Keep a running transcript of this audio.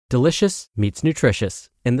Delicious meets nutritious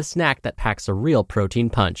in the snack that packs a real protein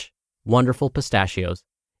punch. Wonderful Pistachios.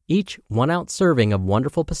 Each 1-ounce serving of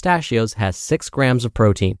Wonderful Pistachios has 6 grams of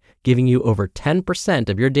protein, giving you over 10%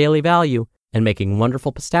 of your daily value and making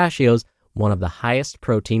Wonderful Pistachios one of the highest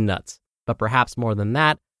protein nuts. But perhaps more than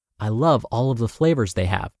that, I love all of the flavors they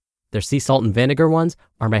have. Their sea salt and vinegar ones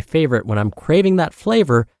are my favorite when I'm craving that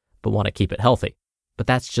flavor but want to keep it healthy. But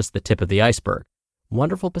that's just the tip of the iceberg.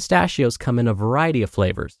 Wonderful Pistachios come in a variety of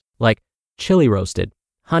flavors, like chili roasted,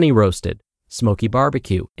 honey roasted, smoky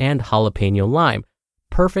barbecue, and jalapeno lime,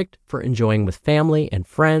 perfect for enjoying with family and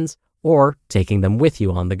friends or taking them with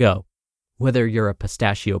you on the go. Whether you're a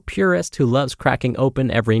pistachio purist who loves cracking open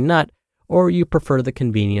every nut, or you prefer the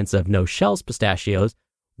convenience of no-shells pistachios,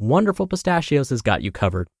 Wonderful Pistachios has got you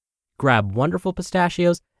covered. Grab Wonderful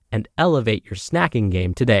Pistachios and elevate your snacking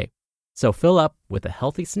game today. So fill up with a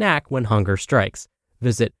healthy snack when hunger strikes.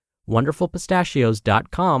 Visit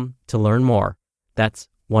wonderfulpistachios.com to learn more. That's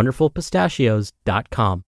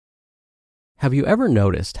wonderfulpistachios.com. Have you ever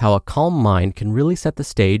noticed how a calm mind can really set the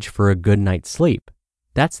stage for a good night's sleep?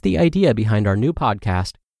 That's the idea behind our new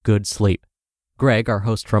podcast, Good Sleep. Greg, our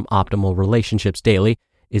host from Optimal Relationships Daily,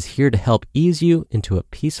 is here to help ease you into a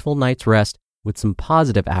peaceful night's rest with some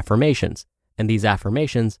positive affirmations. And these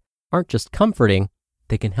affirmations aren't just comforting,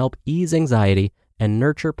 they can help ease anxiety and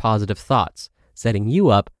nurture positive thoughts, setting you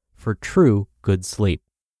up for true good sleep.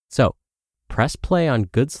 So, press play on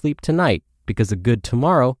Good Sleep tonight because a good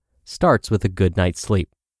tomorrow starts with a good night's sleep.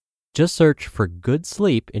 Just search for Good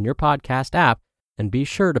Sleep in your podcast app and be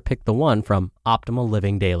sure to pick the one from Optimal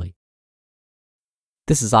Living Daily.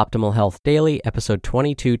 This is Optimal Health Daily, episode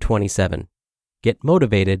 2227. Get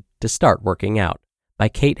Motivated to Start Working Out by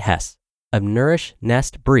Kate Hesse of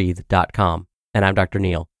NourishNestBreathe.com. And I'm Dr.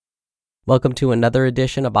 Neil. Welcome to another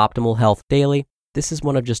edition of Optimal Health Daily. This is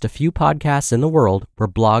one of just a few podcasts in the world where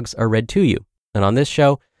blogs are read to you. And on this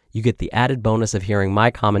show, you get the added bonus of hearing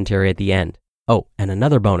my commentary at the end. Oh, and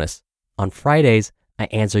another bonus. On Fridays, I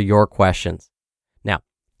answer your questions. Now,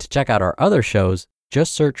 to check out our other shows,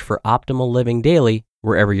 just search for Optimal Living Daily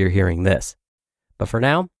wherever you're hearing this. But for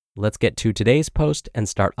now, let's get to today's post and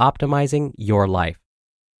start optimizing your life.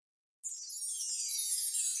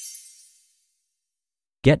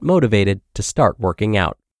 Get Motivated to Start Working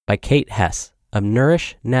Out by Kate Hesse of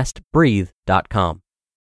NourishNestBreathe.com.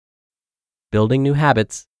 Building new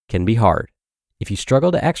habits can be hard. If you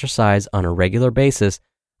struggle to exercise on a regular basis,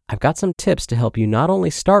 I've got some tips to help you not only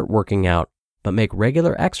start working out, but make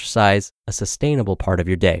regular exercise a sustainable part of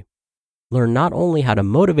your day. Learn not only how to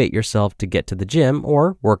motivate yourself to get to the gym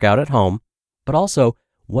or work out at home, but also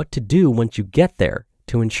what to do once you get there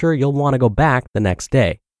to ensure you'll want to go back the next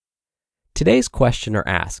day. Today's questioner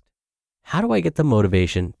asked, how do I get the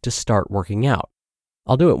motivation to start working out?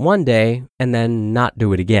 I'll do it one day and then not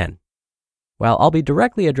do it again. While I'll be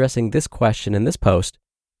directly addressing this question in this post,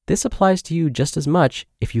 this applies to you just as much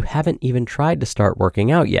if you haven't even tried to start working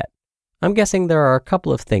out yet. I'm guessing there are a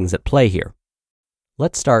couple of things at play here.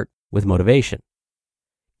 Let's start with motivation.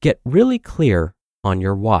 Get really clear on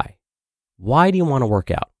your why. Why do you want to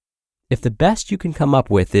work out? If the best you can come up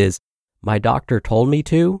with is, my doctor told me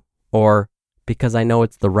to, or because I know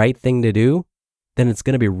it's the right thing to do, then it's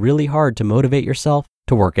going to be really hard to motivate yourself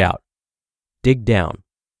to work out. Dig down.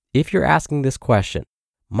 If you're asking this question,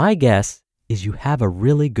 my guess is you have a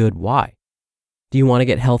really good why. Do you want to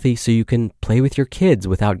get healthy so you can play with your kids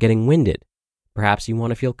without getting winded? Perhaps you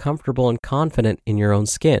want to feel comfortable and confident in your own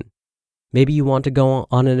skin. Maybe you want to go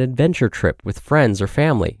on an adventure trip with friends or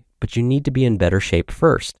family, but you need to be in better shape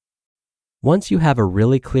first. Once you have a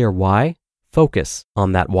really clear why, focus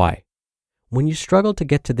on that why. When you struggle to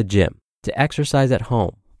get to the gym, to exercise at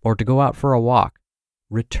home, or to go out for a walk,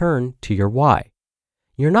 return to your why.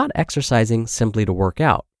 You're not exercising simply to work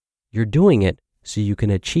out. You're doing it so you can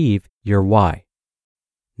achieve your why.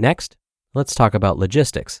 Next, let's talk about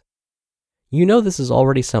logistics. You know this is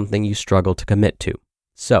already something you struggle to commit to.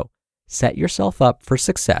 So, set yourself up for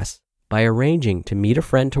success by arranging to meet a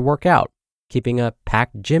friend to work out, keeping a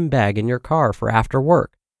packed gym bag in your car for after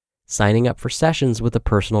work, signing up for sessions with a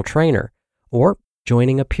personal trainer, or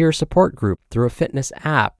joining a peer support group through a fitness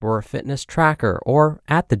app or a fitness tracker or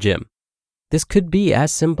at the gym. This could be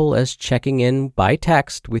as simple as checking in by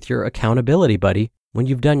text with your accountability buddy when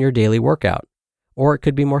you've done your daily workout. Or it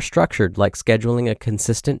could be more structured, like scheduling a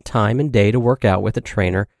consistent time and day to work out with a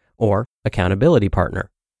trainer or accountability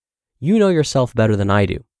partner. You know yourself better than I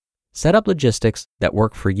do. Set up logistics that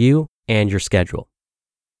work for you and your schedule.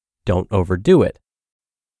 Don't overdo it.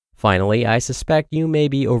 Finally, I suspect you may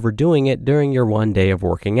be overdoing it during your one day of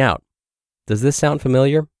working out. Does this sound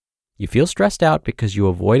familiar? You feel stressed out because you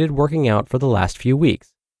avoided working out for the last few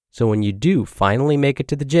weeks. So when you do finally make it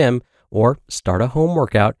to the gym or start a home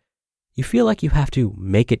workout, you feel like you have to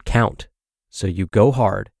make it count. So you go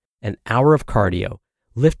hard, an hour of cardio,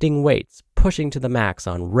 lifting weights, pushing to the max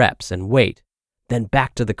on reps and weight, then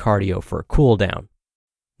back to the cardio for a cool down.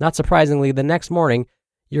 Not surprisingly, the next morning,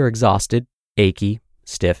 you're exhausted, achy,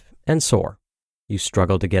 stiff, and sore. You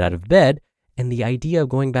struggle to get out of bed, and the idea of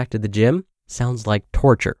going back to the gym sounds like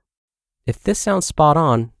torture. If this sounds spot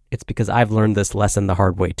on, it's because I've learned this lesson the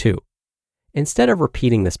hard way too. Instead of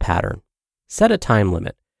repeating this pattern, set a time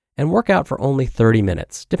limit and work out for only 30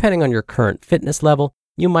 minutes. Depending on your current fitness level,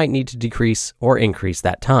 you might need to decrease or increase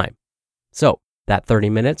that time. So that 30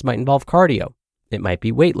 minutes might involve cardio. It might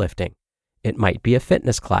be weightlifting. It might be a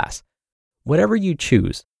fitness class. Whatever you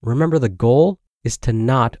choose, remember the goal is to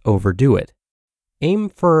not overdo it. Aim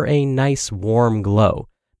for a nice warm glow,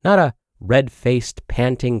 not a red-faced,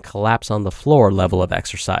 panting, collapse on the floor level of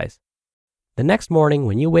exercise. The next morning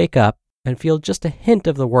when you wake up and feel just a hint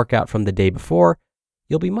of the workout from the day before,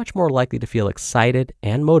 you'll be much more likely to feel excited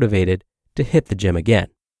and motivated to hit the gym again.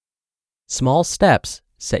 Small steps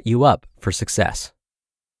set you up for success.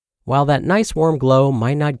 While that nice warm glow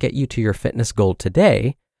might not get you to your fitness goal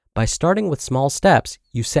today, by starting with small steps,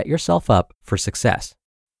 you set yourself up for success.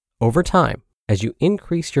 Over time, as you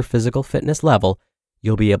increase your physical fitness level,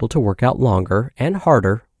 you'll be able to work out longer and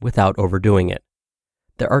harder without overdoing it.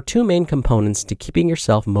 There are two main components to keeping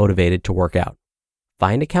yourself motivated to work out.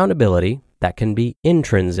 Find accountability, that can be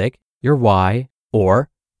intrinsic, your why, or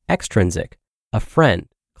extrinsic, a friend,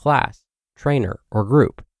 class, trainer, or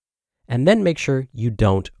group. And then make sure you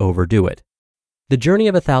don't overdo it. The journey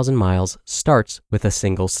of 1,000 miles starts with a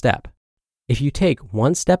single step. If you take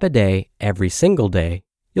 1 step a day every single day,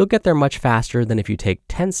 you'll get there much faster than if you take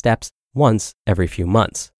 10 steps once every few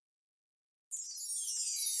months.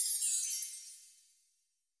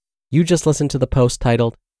 You just listened to the post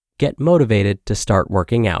titled, Get Motivated to Start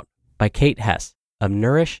Working Out by Kate Hesse of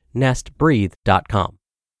NourishNestBreathe.com.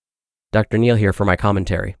 Dr. Neil here for my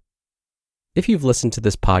commentary. If you've listened to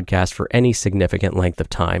this podcast for any significant length of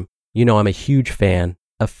time, you know I'm a huge fan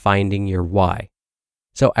of finding your why.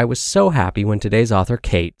 So I was so happy when today's author,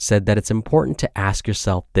 Kate, said that it's important to ask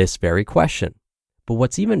yourself this very question. But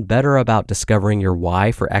what's even better about discovering your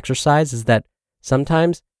why for exercise is that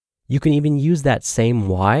sometimes you can even use that same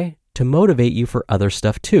why to motivate you for other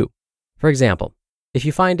stuff too. For example, if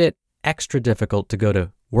you find it extra difficult to go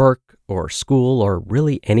to work or school or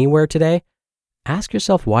really anywhere today, ask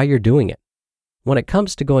yourself why you're doing it. When it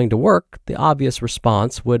comes to going to work, the obvious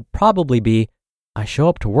response would probably be, I show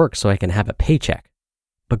up to work so I can have a paycheck.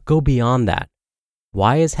 But go beyond that.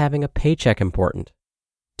 Why is having a paycheck important?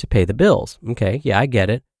 To pay the bills. Okay, yeah, I get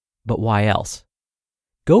it. But why else?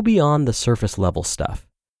 Go beyond the surface level stuff.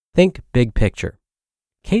 Think big picture.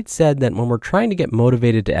 Kate said that when we're trying to get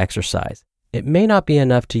motivated to exercise, it may not be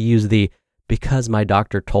enough to use the because my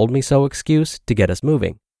doctor told me so excuse to get us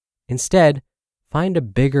moving. Instead, find a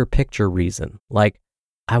bigger picture reason, like,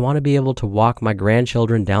 I want to be able to walk my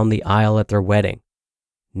grandchildren down the aisle at their wedding.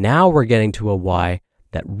 Now we're getting to a why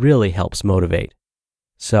that really helps motivate.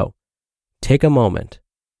 So, take a moment,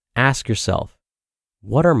 ask yourself,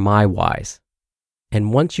 what are my whys?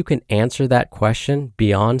 And once you can answer that question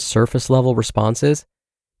beyond surface level responses,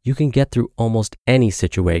 you can get through almost any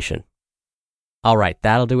situation. All right,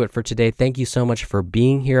 that'll do it for today. Thank you so much for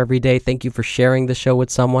being here every day. Thank you for sharing the show with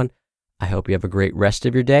someone. I hope you have a great rest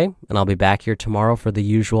of your day, and I'll be back here tomorrow for the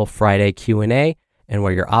usual Friday Q&A and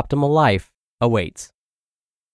where your optimal life awaits.